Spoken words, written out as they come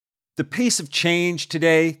The pace of change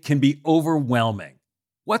today can be overwhelming.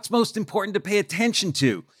 What's most important to pay attention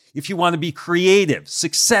to if you want to be creative,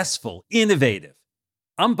 successful, innovative?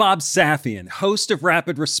 I'm Bob Safian, host of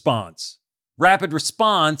Rapid Response. Rapid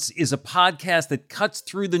Response is a podcast that cuts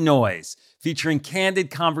through the noise, featuring candid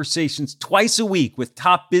conversations twice a week with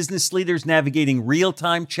top business leaders navigating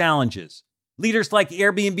real-time challenges. Leaders like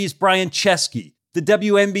Airbnb's Brian Chesky, the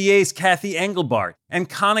WNBA's Kathy Engelbart, and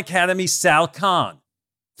Khan Academy's Sal Khan.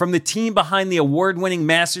 From the team behind the award-winning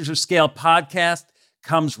Masters of Scale podcast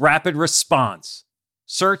comes Rapid Response.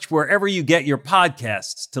 Search wherever you get your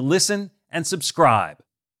podcasts to listen and subscribe.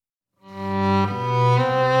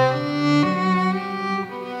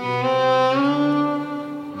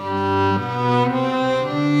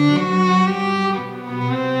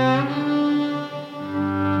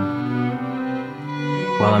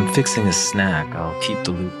 While I'm fixing a snack, I'll keep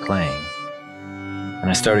the loop playing. And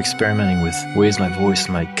I start experimenting with ways my voice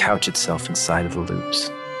might couch itself inside of the loops.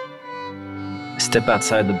 I step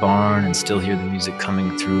outside the barn and still hear the music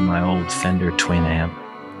coming through my old Fender Twin amp,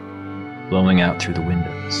 blowing out through the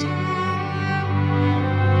windows.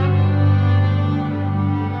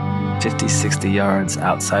 50, 60 yards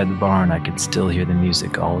outside the barn, I can still hear the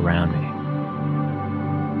music all around me.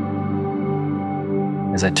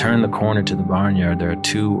 As I turn the corner to the barnyard, there are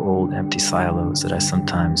two old empty silos that I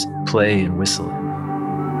sometimes play and whistle in.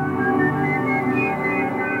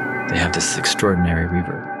 They have this extraordinary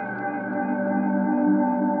reverb.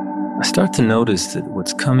 I start to notice that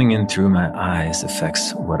what's coming in through my eyes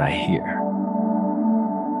affects what I hear.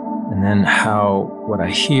 And then how what I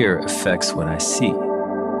hear affects what I see.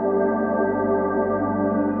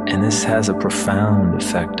 And this has a profound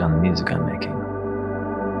effect on the music I'm making.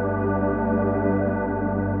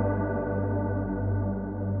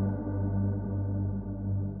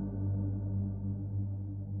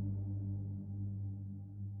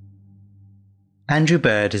 Andrew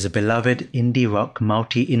Bird is a beloved indie rock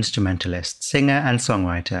multi-instrumentalist, singer and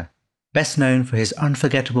songwriter, best known for his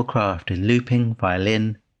unforgettable craft in looping,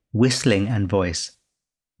 violin, whistling and voice.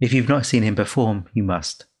 If you've not seen him perform, you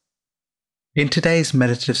must. In today's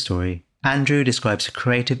meditative story, Andrew describes a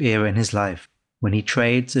creative era in his life when he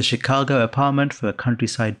trades a Chicago apartment for a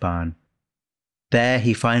countryside barn. There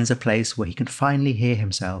he finds a place where he can finally hear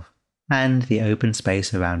himself and the open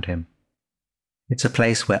space around him. It's a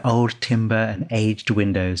place where old timber and aged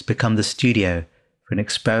windows become the studio for an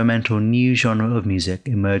experimental new genre of music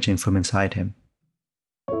emerging from inside him.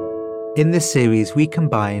 In this series, we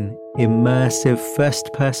combine immersive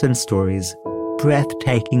first-person stories,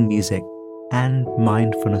 breathtaking music, and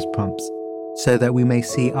mindfulness prompts, so that we may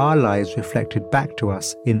see our lives reflected back to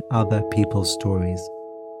us in other people's stories,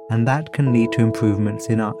 and that can lead to improvements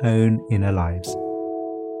in our own inner lives.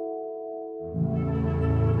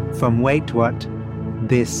 From Wait What?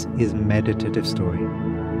 This is Meditative Story.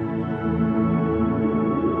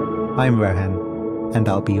 I'm Rohan, and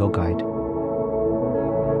I'll be your guide.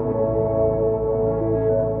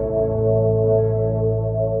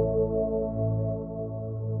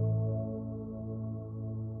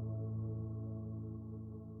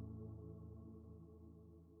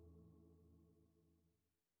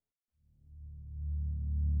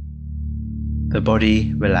 The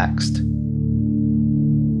body relaxed.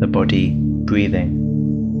 The body breathing.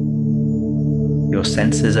 Your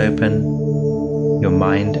senses open, your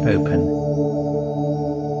mind open,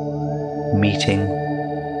 meeting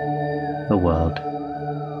the world.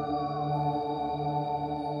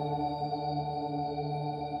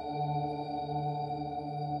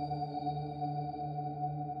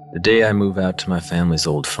 The day I move out to my family's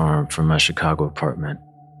old farm from my Chicago apartment,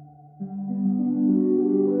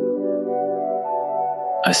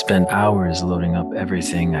 I spend hours loading up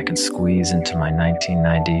everything I can squeeze into my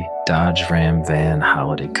 1990 Dodge Ram van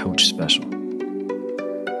holiday coach special.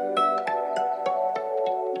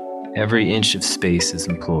 Every inch of space is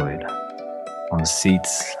employed. On the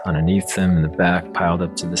seats, underneath them, in the back, piled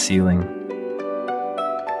up to the ceiling.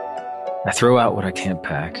 I throw out what I can't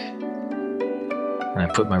pack, and I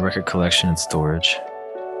put my record collection in storage.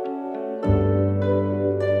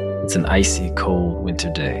 It's an icy, cold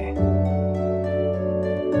winter day.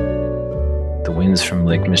 The winds from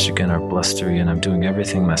Lake Michigan are blustery, and I'm doing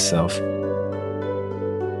everything myself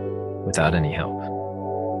without any help.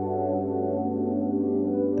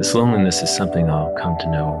 This loneliness is something I'll come to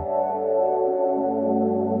know.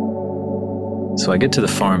 So I get to the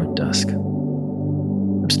farm at dusk.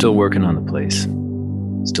 I'm still working on the place,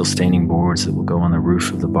 still staining boards that will go on the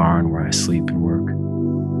roof of the barn where I sleep and work.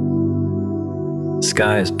 The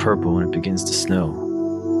sky is purple and it begins to snow.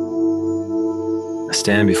 I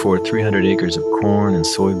stand before 300 acres of corn and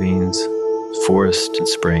soybeans, forest and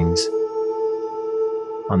springs,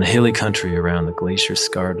 on the hilly country around the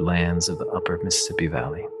glacier-scarred lands of the upper Mississippi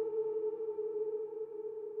Valley.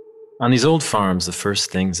 On these old farms, the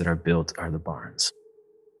first things that are built are the barns.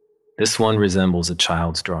 This one resembles a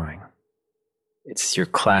child's drawing. It's your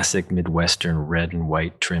classic Midwestern red and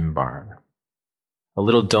white trim barn. A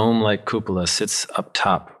little dome-like cupola sits up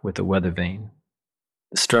top with a weather vane.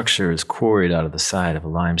 The structure is quarried out of the side of a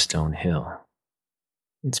limestone hill.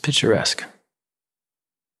 It's picturesque.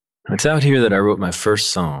 It's out here that I wrote my first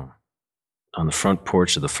song, on the front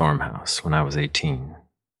porch of the farmhouse when I was 18.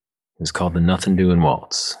 It was called the Nothin' Doin'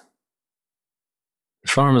 Waltz.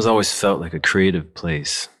 The farm has always felt like a creative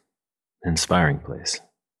place, an inspiring place.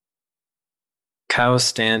 Cows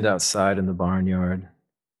stand outside in the barnyard.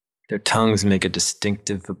 Their tongues make a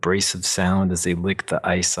distinctive, abrasive sound as they lick the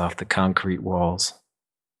ice off the concrete walls.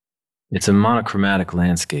 It's a monochromatic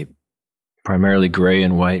landscape, primarily gray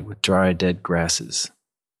and white with dry, dead grasses.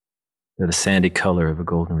 They're the sandy color of a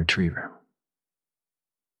golden retriever.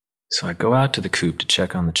 So I go out to the coop to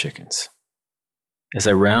check on the chickens. As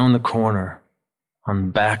I round the corner, on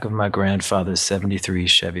the back of my grandfather's '73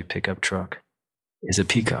 Chevy pickup truck is a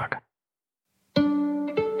peacock.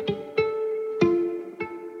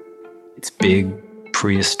 Its big,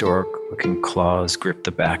 prehistoric-looking claws grip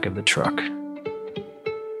the back of the truck.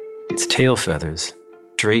 Its tail feathers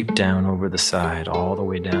drape down over the side all the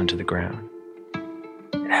way down to the ground.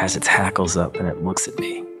 It has its hackles up and it looks at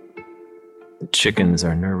me. The chickens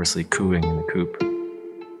are nervously cooing in the coop.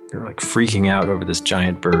 They're like freaking out over this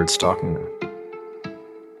giant bird stalking them.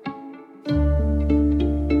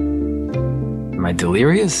 Am I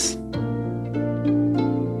delirious?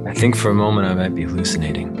 I think for a moment I might be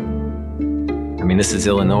hallucinating. I mean, this is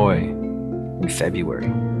Illinois in February.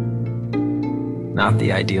 Not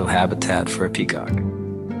the ideal habitat for a peacock.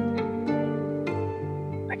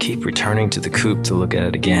 I keep returning to the coop to look at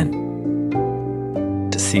it again,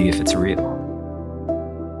 to see if it's real.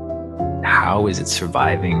 How is it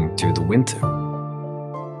surviving through the winter?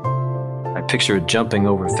 I picture it jumping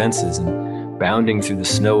over fences and bounding through the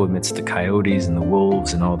snow amidst the coyotes and the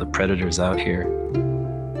wolves and all the predators out here.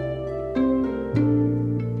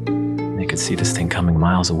 I could see this thing coming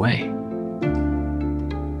miles away.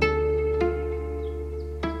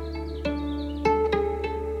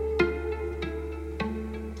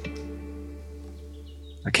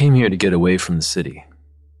 I came here to get away from the city,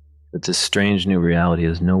 but this strange new reality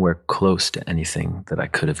is nowhere close to anything that I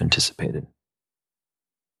could have anticipated.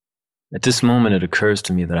 At this moment, it occurs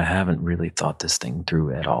to me that I haven't really thought this thing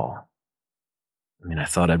through at all. I mean, I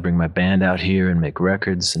thought I'd bring my band out here and make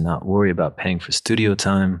records and not worry about paying for studio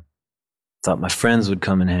time. Thought my friends would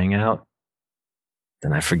come and hang out.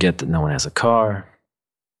 Then I forget that no one has a car.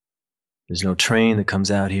 There's no train that comes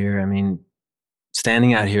out here. I mean,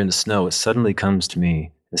 standing out here in the snow, it suddenly comes to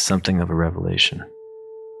me as something of a revelation.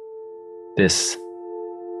 This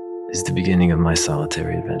is the beginning of my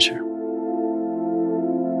solitary adventure.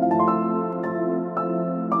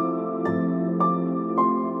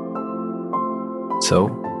 So,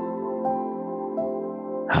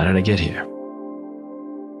 how did I get here?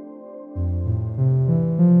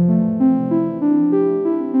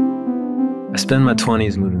 I spend my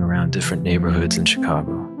 20s moving around different neighborhoods in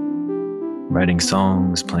Chicago, writing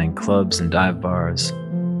songs, playing clubs and dive bars,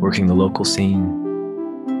 working the local scene.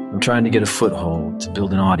 I'm trying to get a foothold, to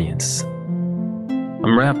build an audience.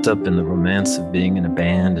 I'm wrapped up in the romance of being in a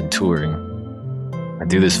band and touring. I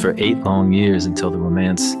do this for 8 long years until the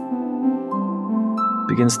romance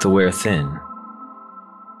begins to wear thin.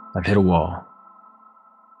 I've hit a wall.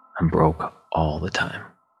 I'm broke all the time.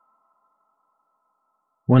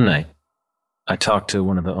 One night, I talked to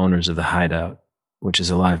one of the owners of the Hideout, which is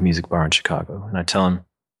a live music bar in Chicago, and I tell him,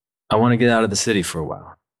 I want to get out of the city for a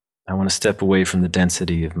while. I want to step away from the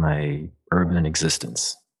density of my urban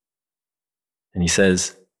existence. And he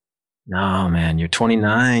says, no, man, you're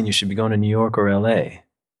 29, you should be going to New York or LA.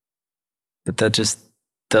 But that just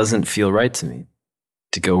doesn't feel right to me,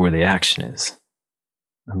 to go where the action is.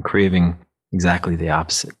 I'm craving exactly the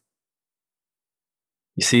opposite.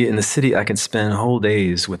 You see, in the city, I can spend whole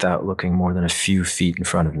days without looking more than a few feet in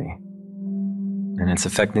front of me. And it's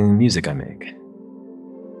affecting the music I make.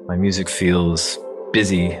 My music feels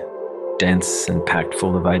busy, dense, and packed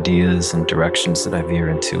full of ideas and directions that I veer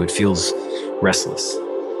into. It feels restless.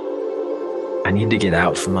 I need to get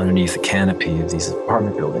out from underneath the canopy of these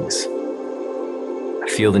apartment buildings. I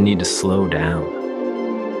feel the need to slow down.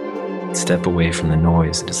 Step away from the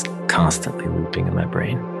noise that is constantly looping in my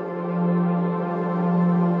brain.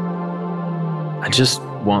 I just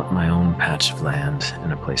want my own patch of land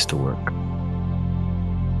and a place to work.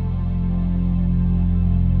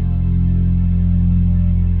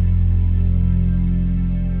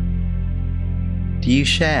 Do you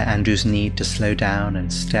share Andrew's need to slow down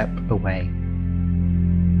and step away?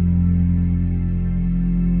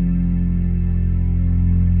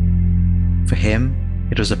 For him,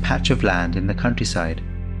 it was a patch of land in the countryside.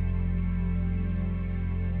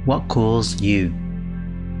 What calls you?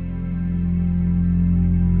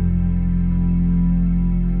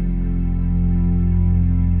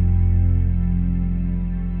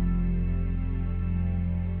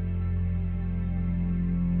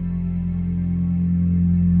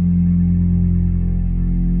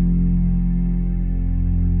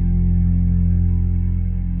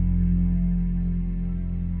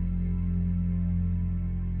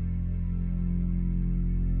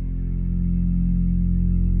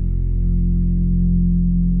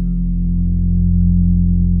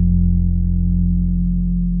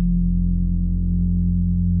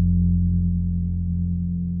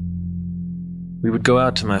 We would go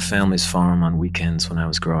out to my family's farm on weekends when I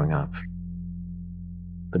was growing up,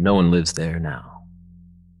 but no one lives there now.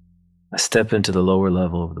 I step into the lower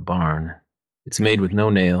level of the barn. It's made with no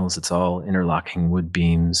nails, it's all interlocking wood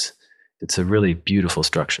beams. It's a really beautiful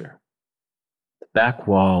structure. The back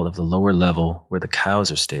wall of the lower level, where the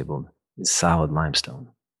cows are stabled, is solid limestone.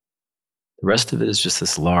 The rest of it is just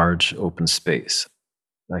this large open space.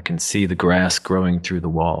 I can see the grass growing through the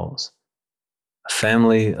walls. A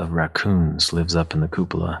family of raccoons lives up in the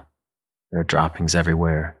cupola. There are droppings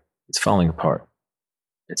everywhere. It's falling apart.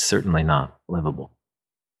 It's certainly not livable.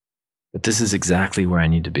 But this is exactly where I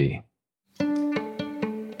need to be.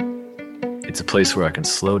 It's a place where I can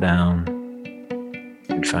slow down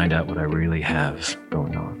and find out what I really have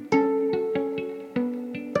going on.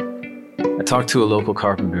 I talk to a local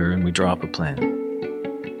carpenter and we draw up a plan.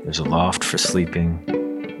 There's a loft for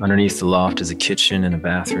sleeping. Underneath the loft is a kitchen and a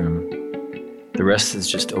bathroom. The rest is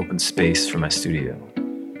just open space for my studio.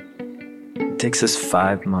 It takes us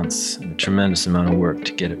 5 months and a tremendous amount of work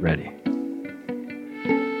to get it ready.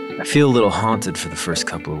 I feel a little haunted for the first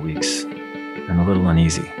couple of weeks and a little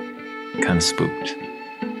uneasy, kind of spooked.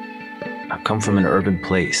 I've come from an urban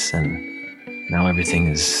place and now everything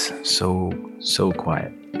is so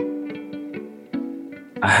quiet.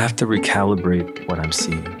 I have to recalibrate what I'm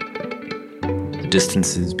seeing. The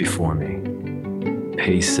distances before me, the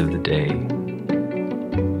pace of the day,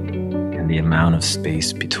 and the amount of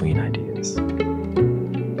space between ideas.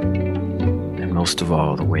 And most of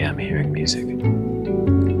all, the way I'm hearing music.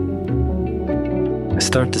 I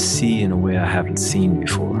start to see in a way I haven't seen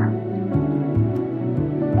before.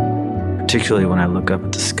 Particularly when I look up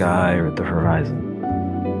at the sky or at the horizon.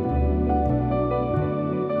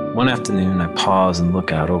 One afternoon, I pause and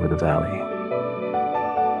look out over the valley.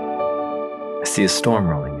 I see a storm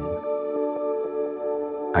rolling in.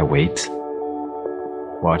 I wait,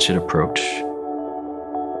 watch it approach.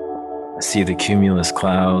 I see the cumulus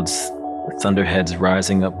clouds, the thunderheads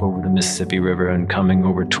rising up over the Mississippi River and coming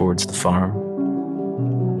over towards the farm.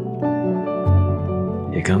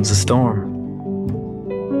 Here comes the storm.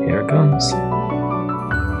 Here it comes.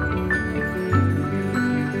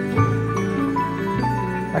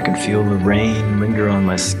 I can feel the rain linger on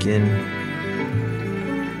my skin.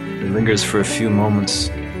 It lingers for a few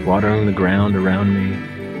moments, watering the ground around me,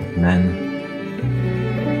 and then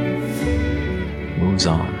moves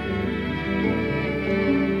on.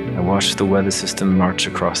 I watch the weather system march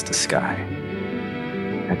across the sky.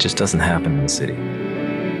 That just doesn't happen in the city.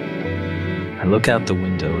 I look out the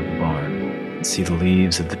window of the barn and see the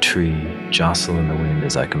leaves of the tree jostle in the wind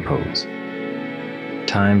as I compose.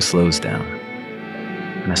 Time slows down,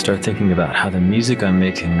 and I start thinking about how the music I'm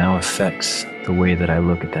making now affects the way that I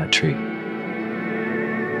look at that tree.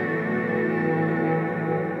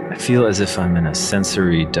 I feel as if I'm in a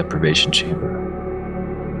sensory deprivation chamber.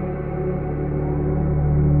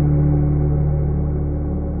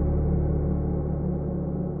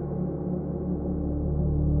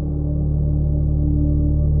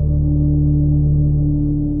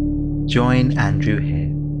 Join Andrew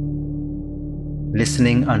here,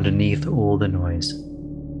 listening underneath all the noise.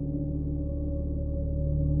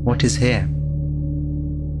 What is here?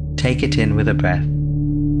 Take it in with a breath.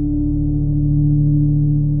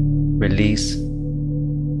 Release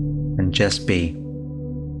and just be.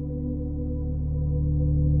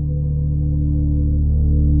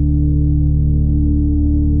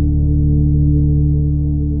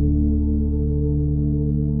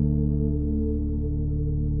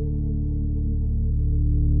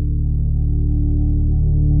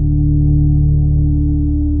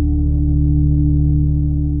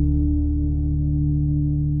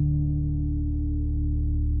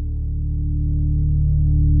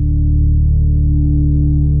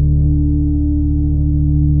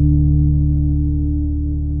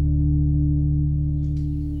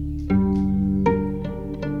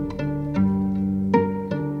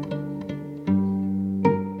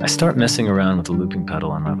 start messing around with the looping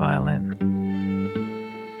pedal on my violin.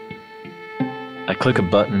 I click a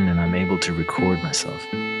button and I'm able to record myself.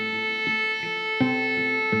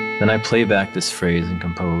 Then I play back this phrase and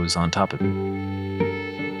compose on top of it.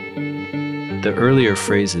 The earlier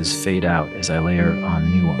phrases fade out as I layer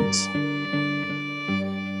on new ones.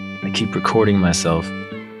 I keep recording myself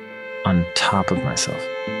on top of myself.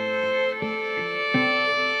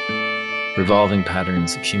 Revolving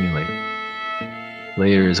patterns accumulate,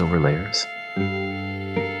 layers over layers.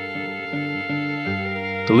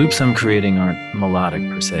 The loops I'm creating aren't melodic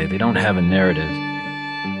per se. They don't have a narrative.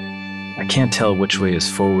 I can't tell which way is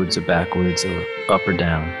forwards or backwards or up or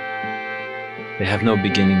down. They have no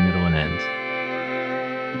beginning, middle, and end.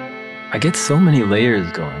 I get so many layers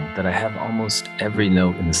going that I have almost every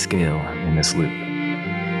note in the scale in this loop.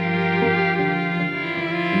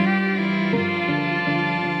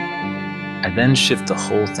 I then shift the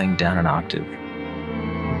whole thing down an octave,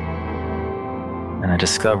 and I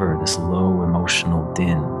discover this low emotional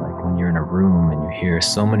din, like when you're in a room and you hear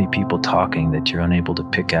so many people talking that you're unable to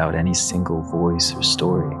pick out any single voice or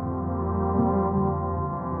story.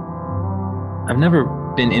 I've never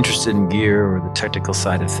been interested in gear or the technical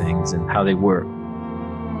side of things and how they work,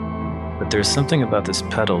 but there's something about this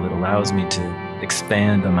pedal that allows me to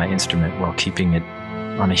expand on my instrument while keeping it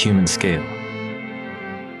on a human scale.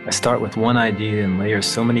 I start with one idea and layer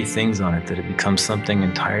so many things on it that it becomes something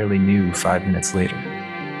entirely new 5 minutes later.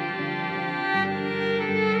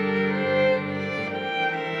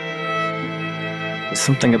 There's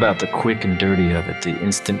something about the quick and dirty of it, the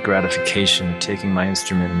instant gratification of taking my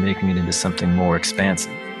instrument and making it into something more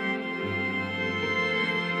expansive.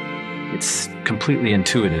 It's completely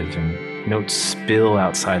intuitive, and notes spill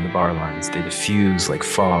outside the bar lines. They diffuse like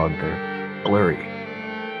fog, they're blurry.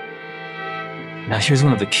 Now here's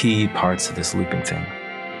one of the key parts of this looping thing.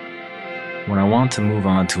 When I want to move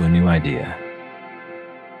on to a new idea,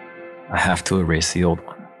 I have to erase the old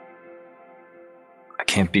one. I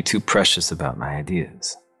can't be too precious about my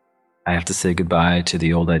ideas. I have to say goodbye to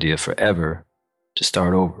the old idea forever to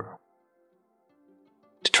start over,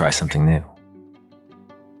 to try something new.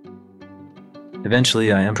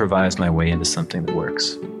 Eventually, I improvise my way into something that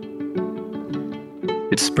works.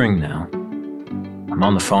 It's spring now. I'm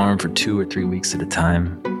on the farm for 2 or 3 weeks at a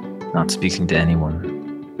time, not speaking to anyone.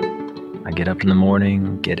 I get up in the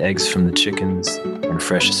morning, get eggs from the chickens and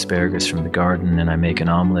fresh asparagus from the garden, and I make an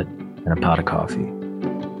omelet and a pot of coffee.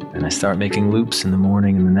 And I start making loops in the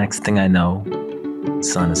morning, and the next thing I know, the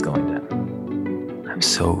sun is going down. I'm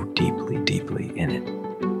so deeply, deeply in it.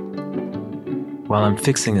 While I'm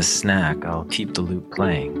fixing a snack, I'll keep the loop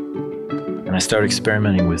playing, and I start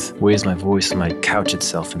experimenting with ways my voice might couch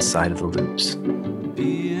itself inside of the loops.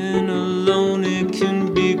 Being alone, it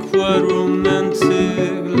can be quite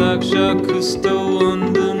romantic, like Jacques Cousteau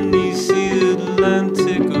underneath the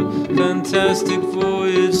Atlantic. A fantastic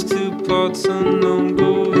voyage to parts unknown,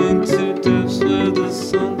 going to depths where the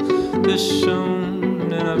sun has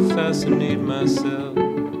shone, and I fascinate myself.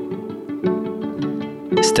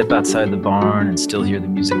 I step outside the barn and still hear the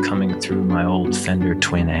music coming through my old Fender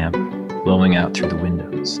twin amp, blowing out through the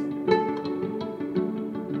windows.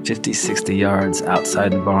 50, 60 yards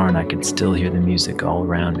outside the barn, I can still hear the music all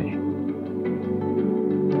around me.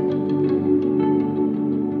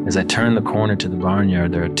 As I turn the corner to the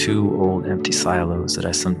barnyard, there are 2 old empty silos that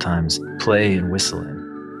I sometimes play and whistle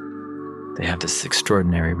in. They have this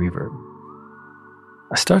extraordinary reverb.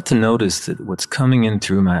 I start to notice that what's coming in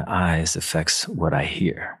through my eyes affects what I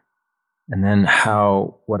hear, and then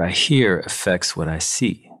how what I hear affects what I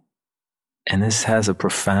see. And this has a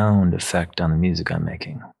profound effect on the music I'm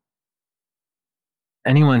making.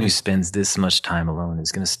 Anyone who spends this much time alone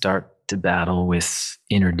is going to start to battle with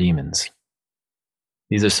inner demons.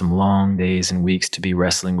 These are some long days and weeks to be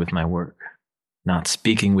wrestling with my work, not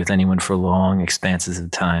speaking with anyone for long expanses of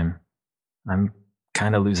time. I'm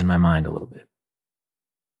kind of losing my mind a little bit.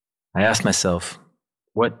 I asked myself,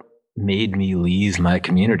 what made me leave my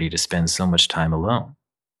community to spend so much time alone?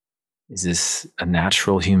 Is this a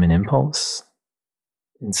natural human impulse?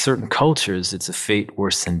 In certain cultures, it's a fate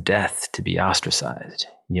worse than death to be ostracized.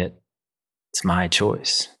 Yet, it's my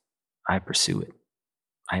choice. I pursue it.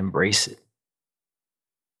 I embrace it.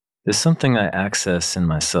 There's something I access in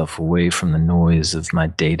myself away from the noise of my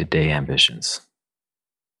day-to-day ambitions.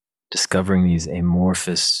 Discovering these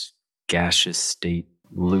amorphous, gaseous state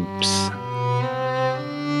loops.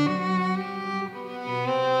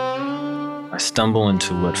 I stumble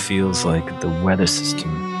into what feels like the weather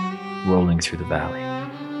system rolling through the valley.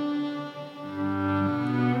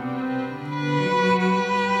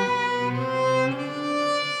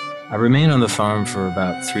 I remain on the farm for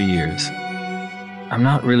about 3 years. I'm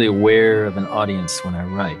not really aware of an audience when I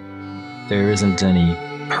write. There isn't any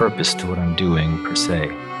purpose to what I'm doing, per se.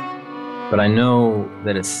 But I know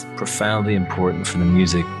that it's profoundly important for the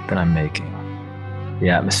music that I'm making, the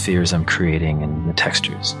atmospheres I'm creating, and the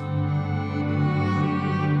textures.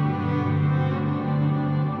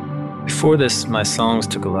 Before this, my songs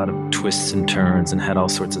took a lot of twists and turns and had all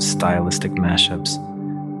sorts of stylistic mashups.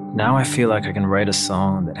 Now I feel like I can write a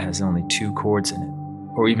song that has only 2 chords in it,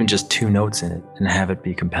 or even just 2 notes in it, and have it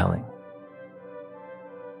be compelling.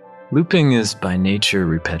 Looping is by nature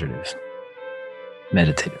repetitive,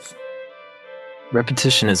 meditative.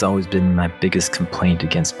 Repetition has always been my biggest complaint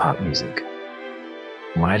against pop music.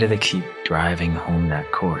 Why do they keep driving home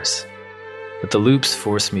that chorus? But the loops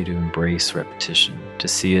force me to embrace repetition, to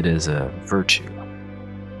see it as a virtue,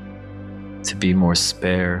 to be more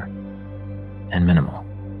spare and minimal.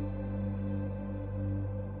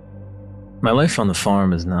 My life on the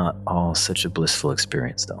farm is not all such a blissful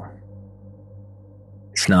experience, though.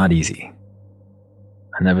 It's not easy.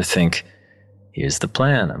 I never think, here's the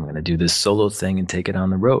plan, I'm going to do this solo thing and take it on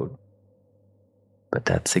the road. But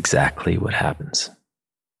that's exactly what happens.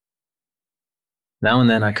 Now and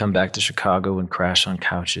then I come back to Chicago and crash on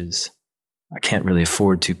couches. I can't really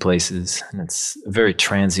afford 2 places, and it's a very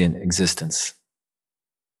transient existence.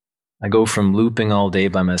 I go from looping all day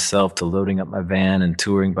by myself to loading up my van and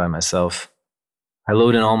touring by myself. I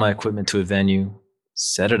load in all my equipment to a venue,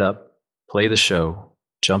 set it up, play the show,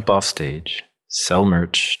 jump off stage, sell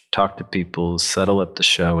merch, talk to people, settle up the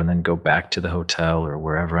show, and then go back to the hotel or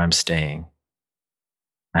wherever I'm staying.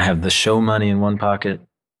 I have the show money in one pocket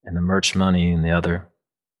and the merch money in the other,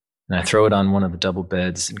 and I throw it on one of the double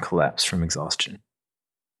beds and collapse from exhaustion.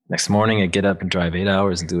 Next morning, I get up and drive 8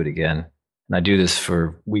 hours and do it again, and I do this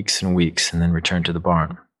for weeks and weeks and then return to the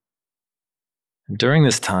barn. And during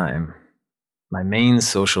this time, my main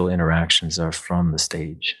social interactions are from the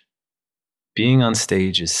stage. Being on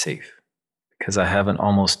stage is safe because I have an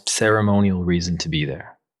almost ceremonial reason to be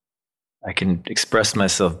there. I can express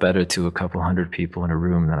myself better to a couple hundred people in a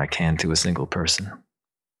room than I can to a single person.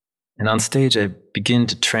 And on stage, I begin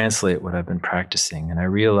to translate what I've been practicing, and I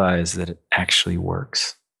realize that it actually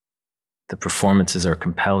works. The performances are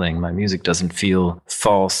compelling. My music doesn't feel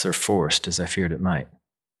false or forced as I feared it might.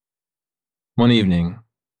 One evening,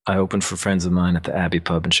 I opened for friends of mine at the Abbey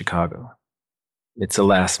Pub in Chicago. It's a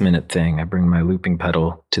last-minute thing. I bring my looping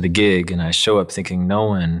pedal to the gig, and I show up thinking no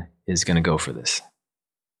one is going to go for this.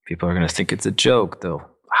 People are going to think it's a joke. They'll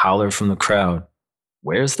holler from the crowd,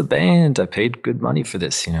 "Where's the band? I paid good money for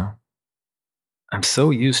this, you know?" I'm so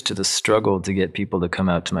used to the struggle to get people to come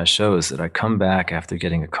out to my shows that I come back after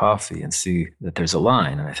getting a coffee and see that there's a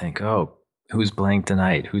line, and I think, oh, who's playing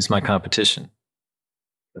tonight? Who's my competition?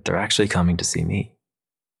 But they're actually coming to see me.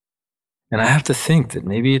 And I have to think that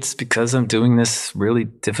maybe it's because I'm doing this really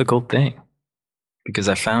difficult thing, because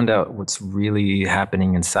I found out what's really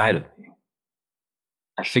happening inside of me.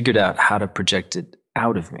 I figured out how to project it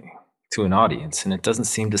out of me to an audience, and it doesn't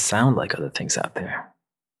seem to sound like other things out there.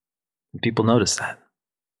 And people notice that.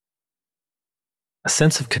 A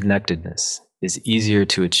sense of connectedness is easier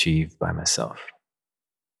to achieve by myself.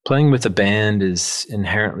 Playing with a band is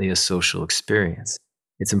inherently a social experience.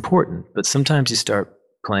 It's important, but sometimes you start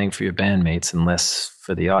playing for your bandmates and less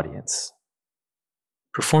for the audience.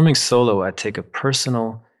 Performing solo, I take a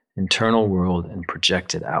personal, internal world and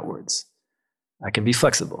project it outwards. I can be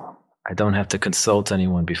flexible. I don't have to consult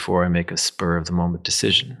anyone before I make a spur-of-the-moment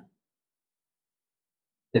decision.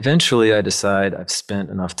 Eventually, I decide I've spent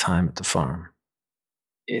enough time at the farm.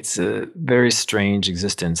 It's a very strange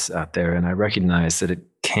existence out there, and I recognize that it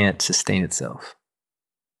can't sustain itself.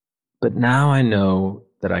 But now I know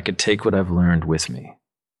that I could take what I've learned with me,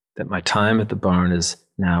 that my time at the barn is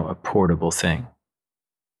now a portable thing.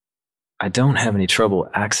 I don't have any trouble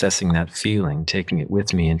accessing that feeling, taking it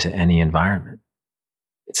with me into any environment.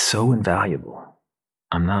 It's so invaluable.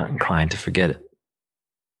 I'm not inclined to forget it.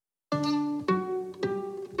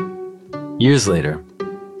 Years later,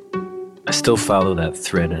 I still follow that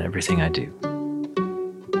thread in everything I do.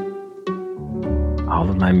 All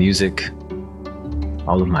of my music,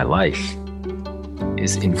 all of my life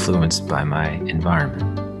is influenced by my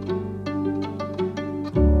environment.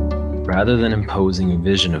 Rather than imposing a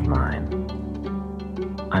vision of mine,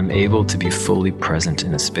 I'm able to be fully present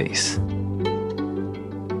in a space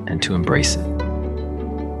and to embrace it.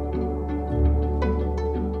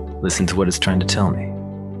 Listen to what it's trying to tell me,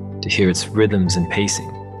 to hear its rhythms and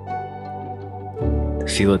pacing, to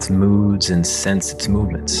feel its moods and sense its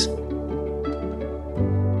movements,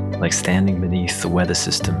 like standing beneath the weather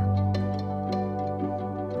system,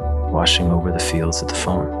 washing over the fields at the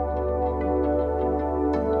farm.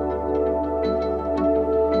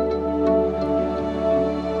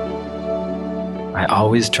 I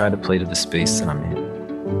always try to play to the space that I'm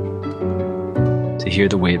in, to hear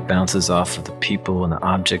the way it bounces off of the people and the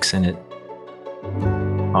objects in it,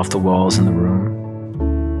 off the walls in the room.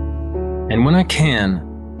 And when I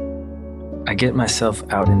can, I get myself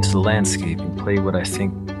out into the landscape and play what I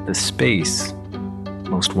think the space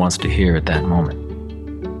most wants to hear at that moment.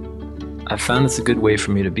 I've found it's a good way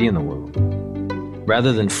for me to be in the world.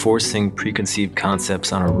 Rather than forcing preconceived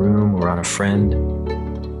concepts on a room or on a friend,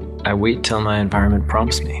 I wait till my environment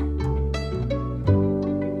prompts me.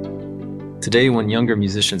 Today, when younger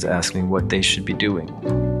musicians ask me what they should be doing,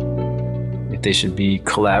 if they should be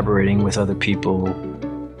collaborating with other people,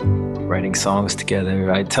 writing songs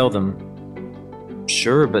together, I tell them,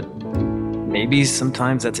 sure, but maybe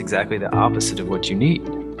sometimes that's exactly the opposite of what you need.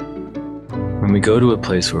 When we go to a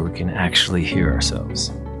place where we can actually hear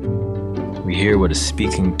ourselves, we hear what is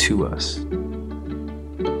speaking to us,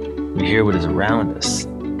 we hear what is around us,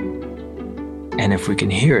 and if we can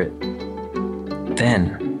hear it,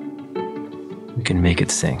 then we can make it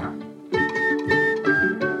sing.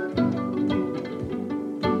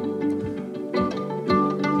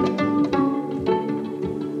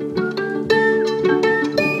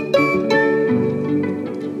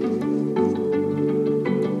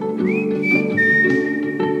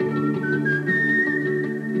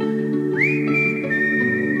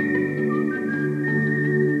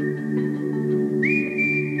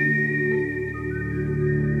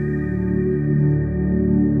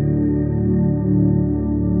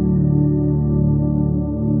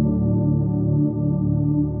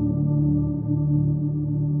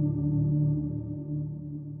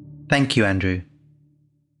 Thank you, Andrew.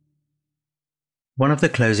 One of the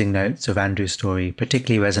closing notes of Andrew's story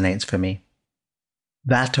particularly resonates for me.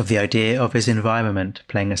 That of the idea of his environment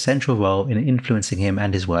playing a central role in influencing him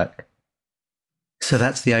and his work. So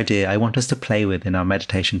that's the idea I want us to play with in our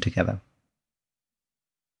meditation together.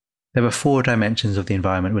 There are 4 dimensions of the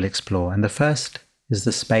environment we'll explore, and the first is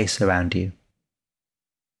the space around you.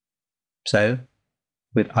 So,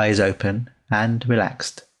 with eyes open and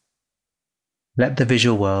relaxed, let the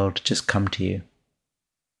visual world just come to you,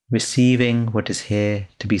 receiving what is here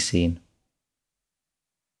to be seen.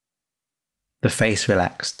 The face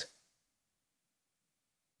relaxed,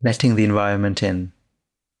 letting the environment in,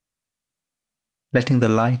 letting the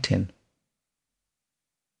light in,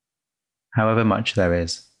 however much there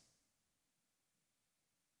is.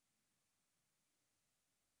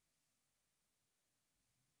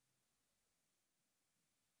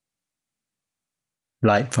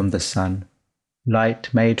 Light from the sun,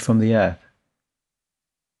 light made from the earth,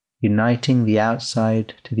 uniting the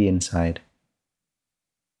outside to the inside,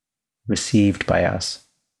 received by us,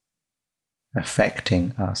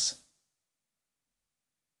 affecting us.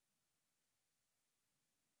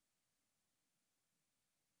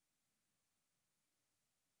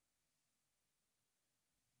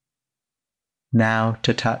 Now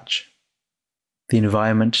to touch, the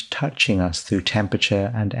environment touching us through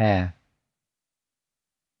temperature and air.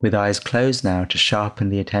 With eyes closed now to sharpen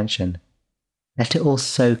the attention, let it all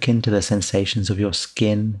soak into the sensations of your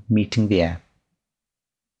skin meeting the air,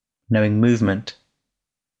 knowing movement,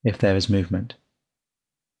 if there is movement,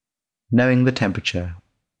 knowing the temperature,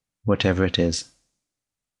 whatever it is.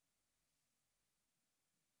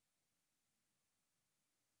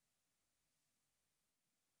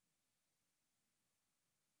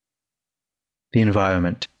 The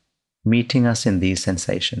environment, meeting us in these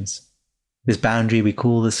sensations. This boundary we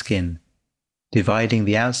call the skin, dividing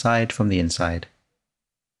the outside from the inside.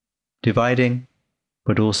 Dividing,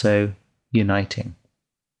 but also uniting.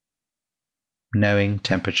 Knowing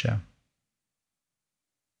temperature.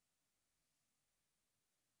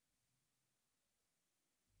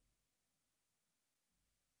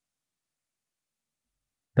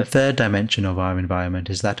 The third dimension of our environment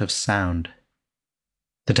is that of sound,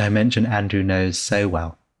 the dimension Andrew knows so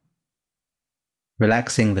well.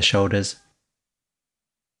 Relaxing the shoulders,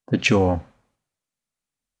 the jaw,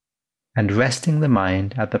 and resting the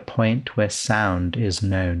mind at the point where sound is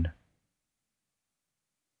known.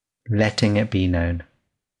 Letting it be known.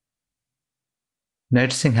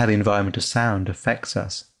 Noticing how the environment of sound affects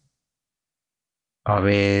us. Our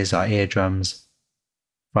ears, our eardrums,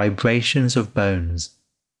 vibrations of bones,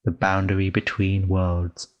 the boundary between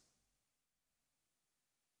worlds.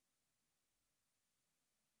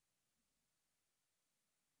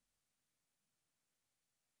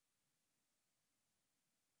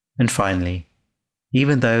 And finally,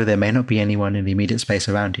 even though there may not be anyone in the immediate space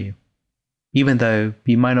around you, even though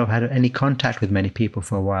you might not have had any contact with many people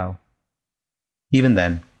for a while, even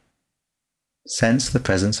then, sense the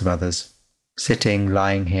presence of others, sitting,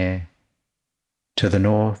 lying here, to the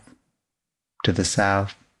north, to the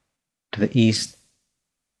south, to the east,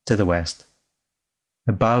 to the west,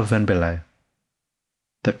 above and below,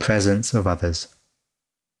 the presence of others.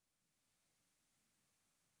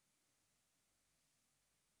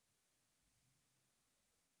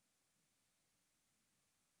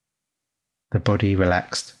 The body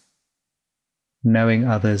relaxed, knowing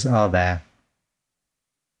others are there,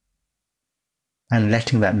 and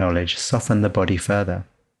letting that knowledge soften the body further,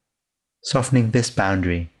 softening this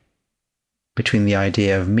boundary between the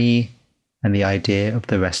idea of me and the idea of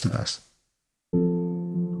the rest of us.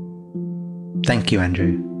 Thank you,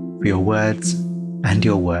 Andrew, for your words and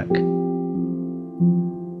your work.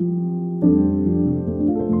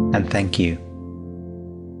 And thank you.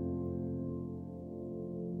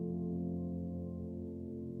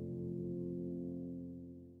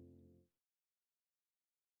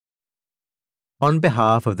 On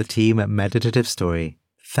behalf of the team at Meditative Story,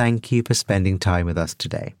 thank you for spending time with us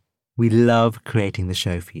today. We love creating the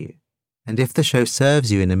show for you. And if the show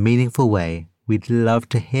serves you in a meaningful way, we'd love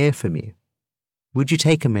to hear from you. Would you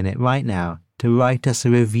take a minute right now to write us a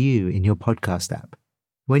review in your podcast app?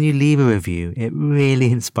 When you leave a review, it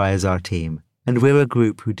really inspires our team, and we're a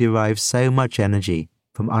group who derive so much energy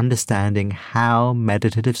from understanding how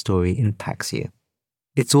Meditative Story impacts you.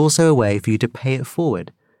 It's also a way for you to pay it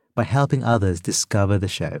forward by helping others discover the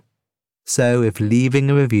show. So if leaving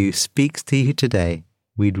a review speaks to you today,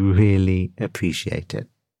 we'd really appreciate it.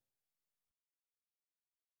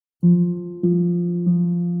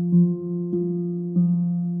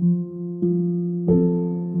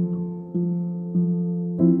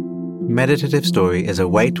 Meditative Story is a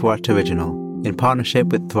Wait What original in partnership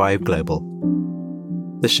with Thrive Global.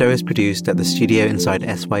 The show is produced at the studio inside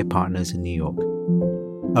SY Partners in New York.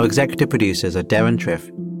 Our executive producers are Darren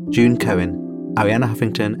Triff, June Cohen, Ariana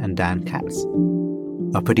Huffington, and Dan Katz.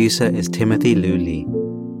 Our producer is Timothy Liu Lee.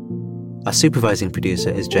 Our supervising producer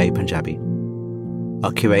is Jay Punjabi.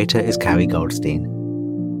 Our curator is Carrie Goldstein.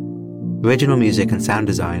 Original music and sound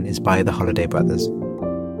design is by the Holiday Brothers.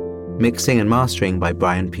 Mixing and mastering by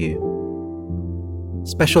Brian Pugh.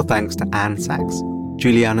 Special thanks to Anne Sachs,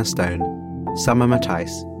 Juliana Stone, Summer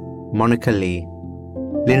Matthijs, Monica Lee,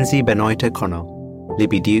 Lindsay Benoit O'Connell,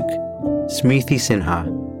 Libby Duke, Smriti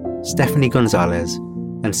Sinha, Stephanie Gonzalez,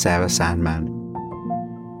 and Sarah Sandman.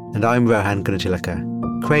 And I'm Rohan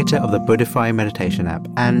Gunatilaka, creator of the Buddhify meditation app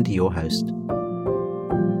and your host.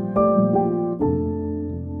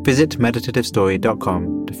 Visit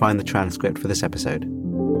meditativestory.com to find the transcript for this episode.